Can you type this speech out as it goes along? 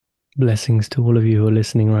Blessings to all of you who are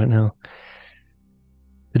listening right now.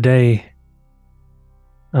 Today,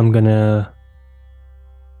 I'm going to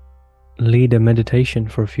lead a meditation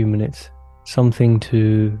for a few minutes, something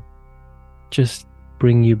to just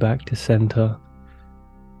bring you back to center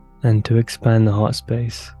and to expand the heart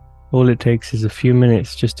space. All it takes is a few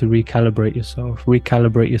minutes just to recalibrate yourself,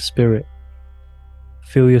 recalibrate your spirit.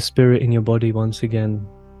 Feel your spirit in your body once again.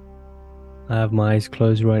 I have my eyes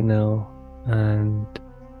closed right now, and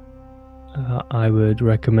I would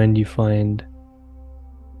recommend you find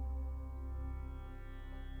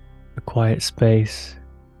a quiet space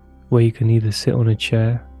where you can either sit on a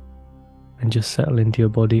chair and just settle into your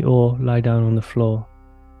body, or lie down on the floor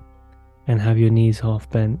and have your knees half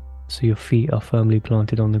bent so your feet are firmly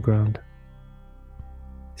planted on the ground.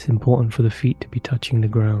 It's important for the feet to be touching the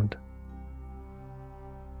ground.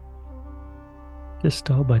 Just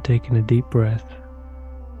start by taking a deep breath.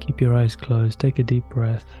 Keep your eyes closed, take a deep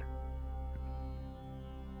breath.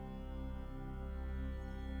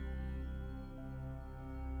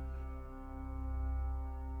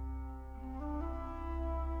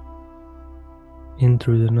 In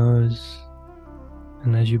through the nose,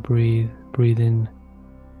 and as you breathe, breathe in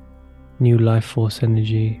new life force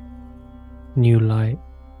energy, new light,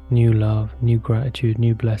 new love, new gratitude,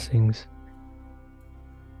 new blessings.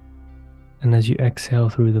 And as you exhale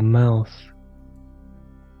through the mouth,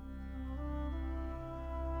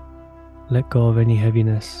 let go of any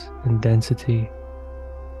heaviness and density.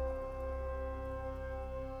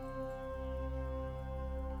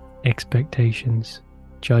 Expectations,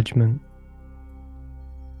 judgment,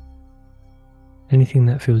 anything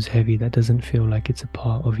that feels heavy, that doesn't feel like it's a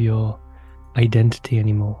part of your identity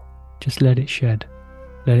anymore. Just let it shed,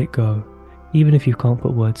 let it go. Even if you can't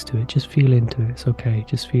put words to it, just feel into it. It's okay,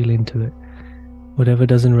 just feel into it. Whatever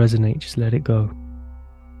doesn't resonate, just let it go.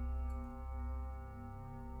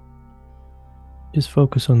 Just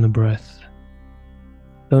focus on the breath.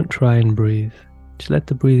 Don't try and breathe. Just let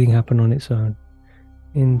the breathing happen on its own.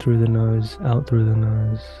 In through the nose, out through the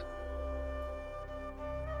nose.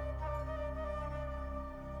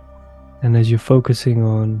 And as you're focusing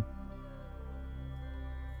on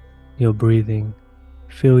your breathing,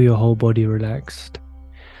 feel your whole body relaxed.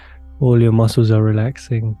 All your muscles are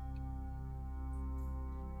relaxing.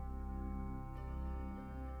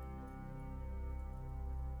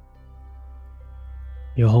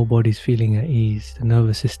 Your whole body's feeling at ease. The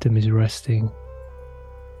nervous system is resting.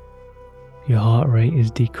 Your heart rate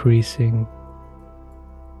is decreasing.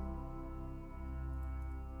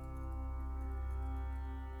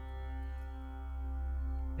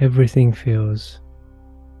 Everything feels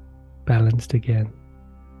balanced again.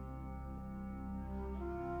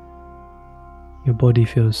 Your body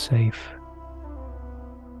feels safe,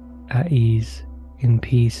 at ease, in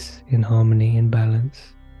peace, in harmony, in balance.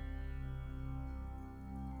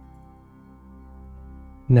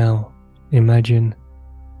 Now, imagine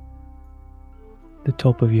the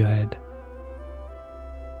top of your head,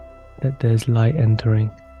 that there's light entering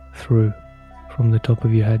through from the top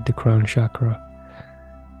of your head, the crown chakra.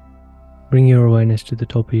 Bring your awareness to the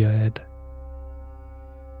top of your head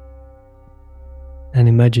and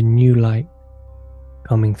imagine new light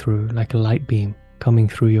coming through, like a light beam coming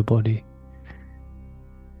through your body.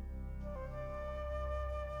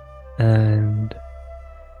 And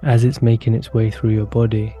as it's making its way through your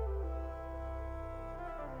body,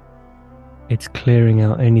 it's clearing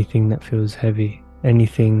out anything that feels heavy,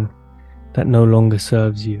 anything that no longer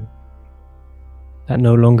serves you, that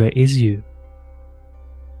no longer is you.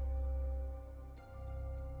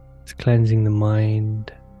 It's cleansing the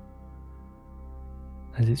mind.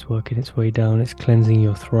 As it's working its way down, it's cleansing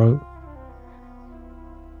your throat.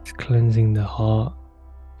 It's cleansing the heart,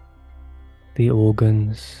 the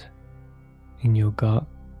organs in your gut.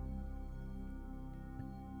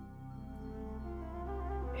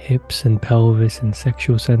 Hips and pelvis and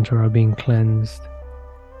sexual center are being cleansed.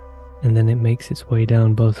 And then it makes its way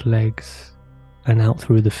down both legs and out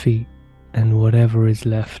through the feet, and whatever is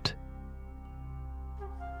left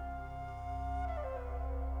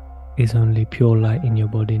is only pure light in your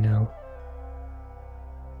body now.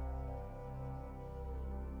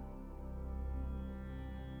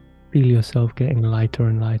 Feel yourself getting lighter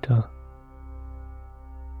and lighter.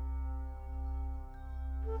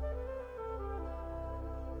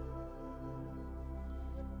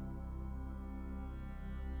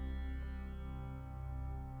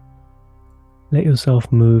 Let yourself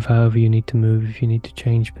move however you need to move. If you need to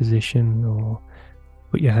change position or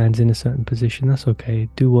put your hands in a certain position, that's okay.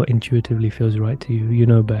 Do what intuitively feels right to you. You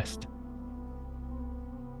know best.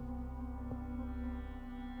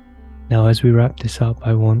 Now, as we wrap this up,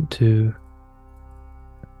 I want to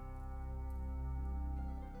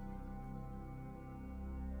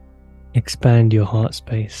expand your heart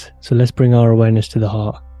space. So let's bring our awareness to the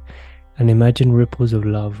heart and imagine ripples of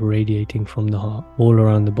love radiating from the heart all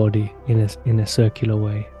around the body in a circular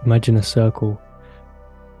way. Imagine a circle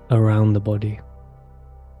around the body,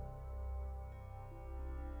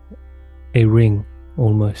 a ring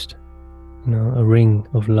almost, a ring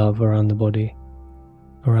of love around the body,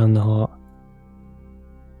 around the heart.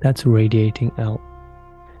 That's radiating out.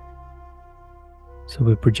 So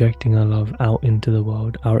we're projecting our love out into the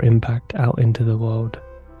world, our impact out into the world,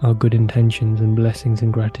 our good intentions and blessings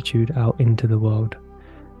and gratitude out into the world.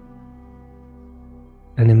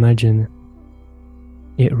 And imagine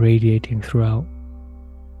it radiating throughout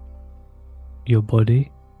your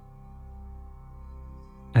body.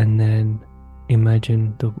 And then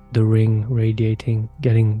imagine the ring radiating,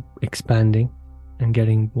 expanding and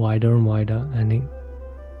getting wider and wider, and it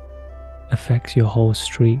affects your whole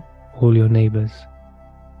street, all your neighbors,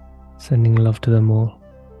 sending love to them all.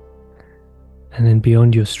 And then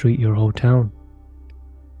beyond your street, your whole town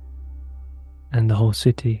and the whole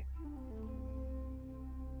city,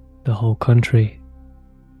 the whole country,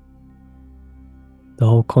 the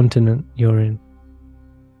whole continent you're in,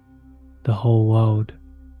 the whole world,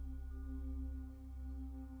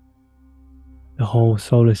 the whole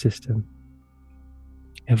solar system,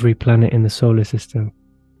 every planet in the solar system,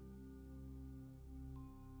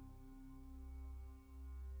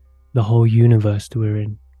 the whole universe that we're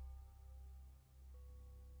in.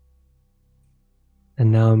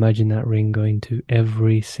 And now imagine that ring going to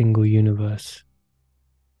every single universe.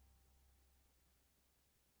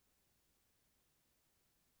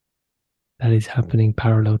 That is happening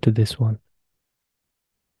parallel to this one.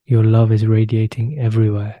 Your love is radiating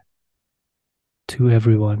everywhere, to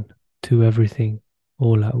everyone, to everything,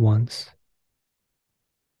 all at once,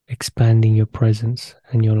 expanding your presence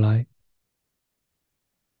and your light.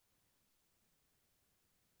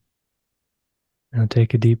 Now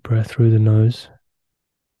take a deep breath through the nose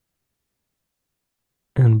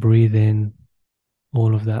and breathe in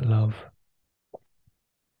all of that love.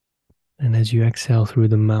 And as you exhale through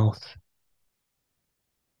the mouth,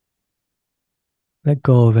 let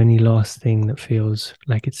go of any last thing that feels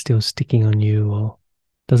like it's still sticking on you or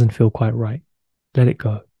doesn't feel quite right. Let it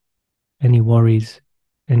go. Any worries,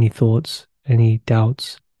 any thoughts, any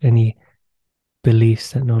doubts, any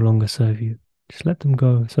beliefs that no longer serve you, just let them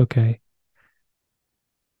go. It's okay.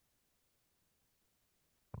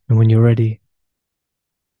 And when you're ready,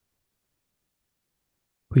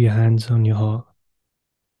 put your hands on your heart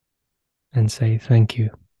and say thank you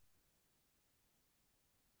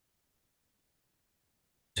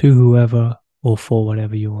to whoever or for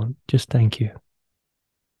whatever you want. Just thank you.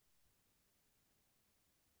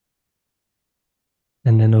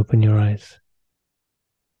 And then open your eyes.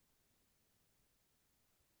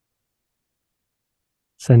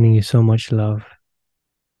 Sending you so much love.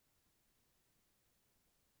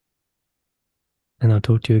 And I'll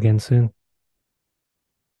talk to you again soon.